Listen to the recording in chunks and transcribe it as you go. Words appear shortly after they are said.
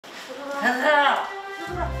가자.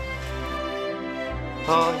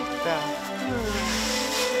 더 있다.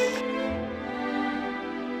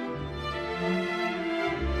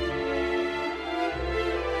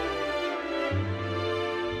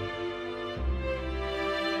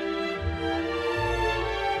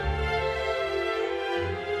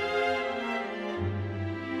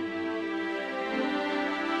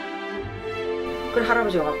 그래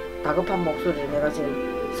할아버지가 다급한 목소리로 내가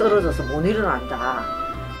지금 쓰러져서 못 일어난다.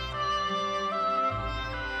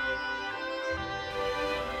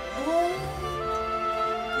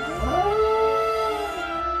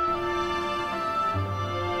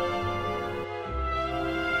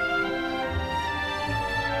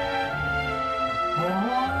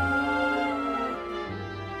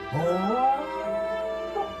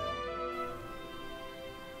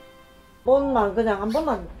 번만 그냥 한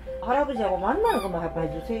번만 할아버지하고 만나는 것만 한번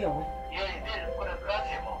해주세요. 예, 내일 그래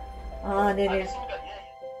뭐. 아, 네네. 알겠습니다. 예.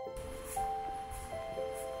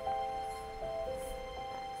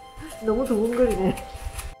 너무 두근거리네.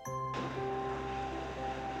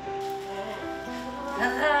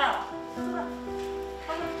 가자.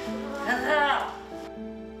 가자.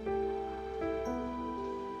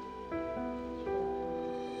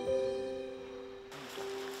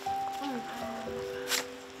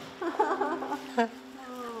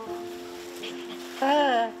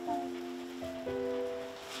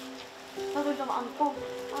 나도 좀 안고.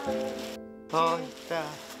 더 있다.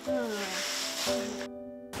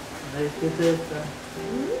 이렇게 됐어.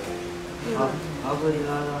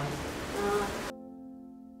 아버지가.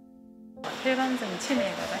 혈관성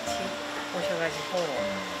치매가 같이 오셔가지고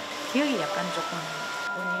기억이 약간 조금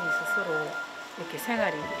본인이 스스로 이렇게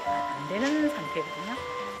생활이 안 되는 상태거든요.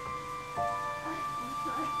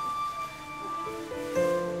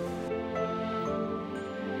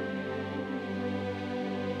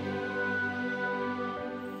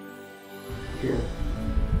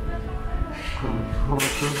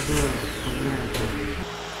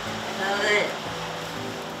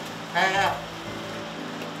 가가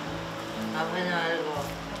아버지 말고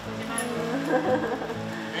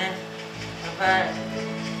네 아빠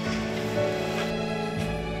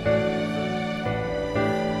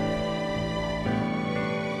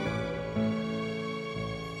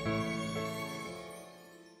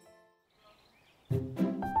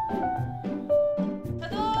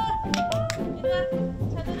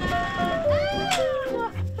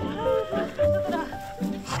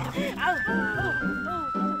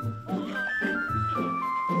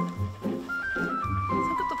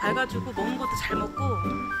성격도 밝아지고 먹는 것도 잘 먹고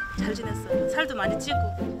잘 지냈어요. 살도 많이 찌고.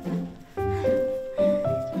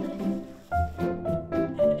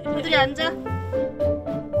 애들이 앉아.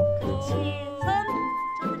 그렇지. 손.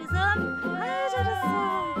 저들이 손. 아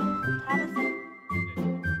잘했어. 잘했어.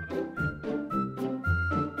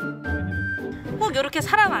 꼭 이렇게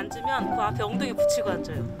사람 앉으면 그 앞에 엉덩이 붙이고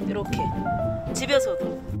앉아요. 이렇게.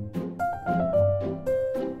 집에서도.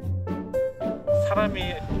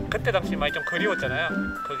 사람이 그때 당시 많이 좀 그리웠잖아요.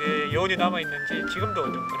 그게 여운이 남아있는지 지금도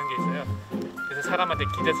좀 그런 게 있어요. 그래서 사람한테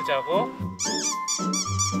기대서 자고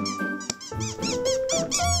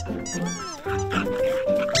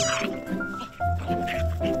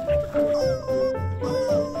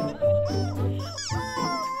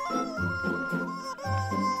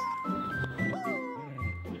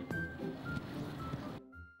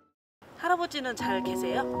할아버지는 잘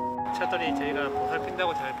계세요? 차돌이 저희가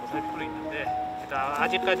보살핀다고 잘 보살피고 있는데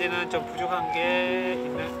아직까지는 좀 부족한 게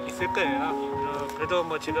있을 거예요. 그래도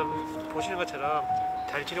뭐 지금 보시는 것처럼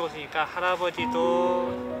잘 지내고 있으니까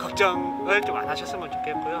할아버지도 걱정을 좀 안 하셨으면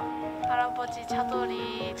좋겠고요. 할아버지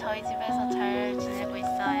차돌이 저희 집에서 잘 지내고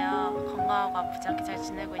있어요. 건강하고 아프지 않게 잘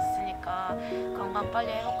지내고 있으니까 건강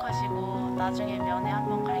빨리 회복하시고 나중에 면회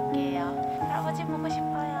한번 갈게요. 할아버지 보고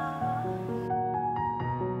싶어요.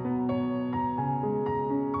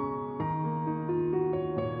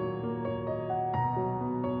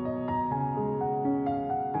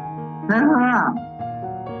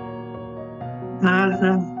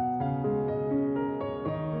 알았어.